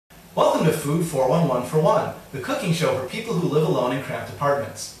Welcome to Food 411 for One, the cooking show for people who live alone in cramped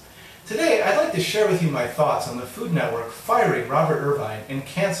apartments. Today, I'd like to share with you my thoughts on the Food Network firing Robert Irvine and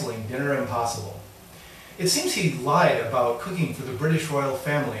canceling Dinner Impossible. It seems he lied about cooking for the British royal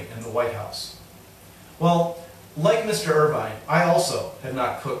family and the White House. Well, like Mr. Irvine, I also have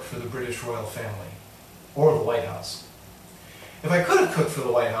not cooked for the British royal family or the White House. If I could have cooked for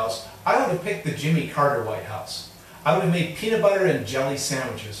the White House, I would have picked the Jimmy Carter White House. I would have made peanut butter and jelly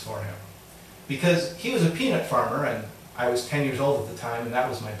sandwiches for him. Because he was a peanut farmer and I was 10 years old at the time and that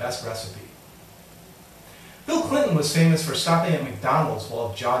was my best recipe. Bill Clinton was famous for stopping at McDonald's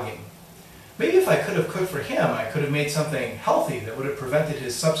while jogging. Maybe if I could have cooked for him, I could have made something healthy that would have prevented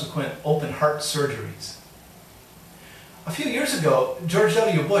his subsequent open heart surgeries. A few years ago, George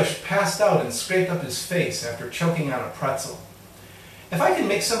W. Bush passed out and scraped up his face after choking on a pretzel. If I could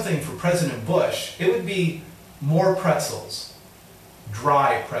make something for President Bush, it would be more pretzels.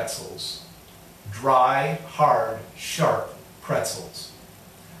 Dry pretzels. Dry, hard, sharp pretzels.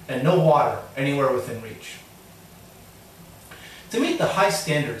 And no water anywhere within reach. To meet the high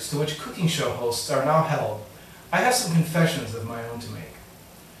standards to which cooking show hosts are now held, I have some confessions of my own to make.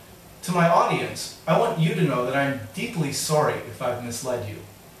 To my audience, I want you to know that I'm deeply sorry if I've misled you.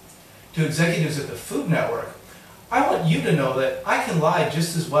 To executives at the Food Network, I want you to know that I can lie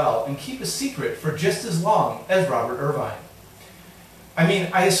just as well and keep a secret for just as long as Robert Irvine. I mean,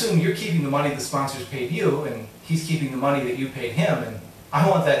 I assume you're keeping the money the sponsors paid you, and he's keeping the money that you paid him, and I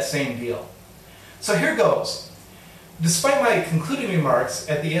want that same deal. So here goes. Despite my concluding remarks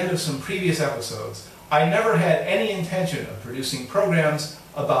at the end of some previous episodes, I never had any intention of producing programs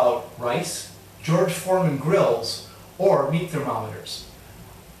about rice, George Foreman grills, or meat thermometers.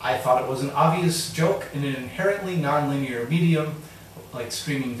 I thought it was an obvious joke in an inherently nonlinear medium like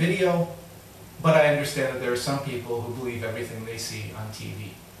streaming video, but I understand that there are some people who believe everything they see on TV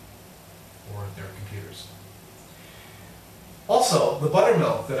or their computers. Also, the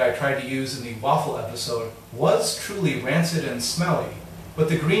buttermilk that I tried to use in the waffle episode was truly rancid and smelly, but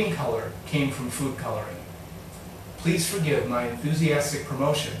the green color came from food coloring. Please forgive my enthusiastic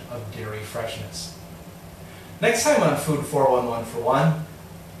promotion of dairy freshness. Next time on Food 411 for One,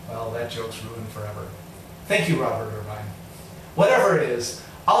 well, that joke's ruined forever. Thank you, Robert Irvine. Whatever it is,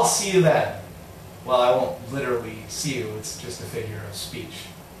 I'll see you then. Well, I won't literally see you, it's just a figure of speech.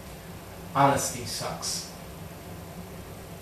 Honesty sucks.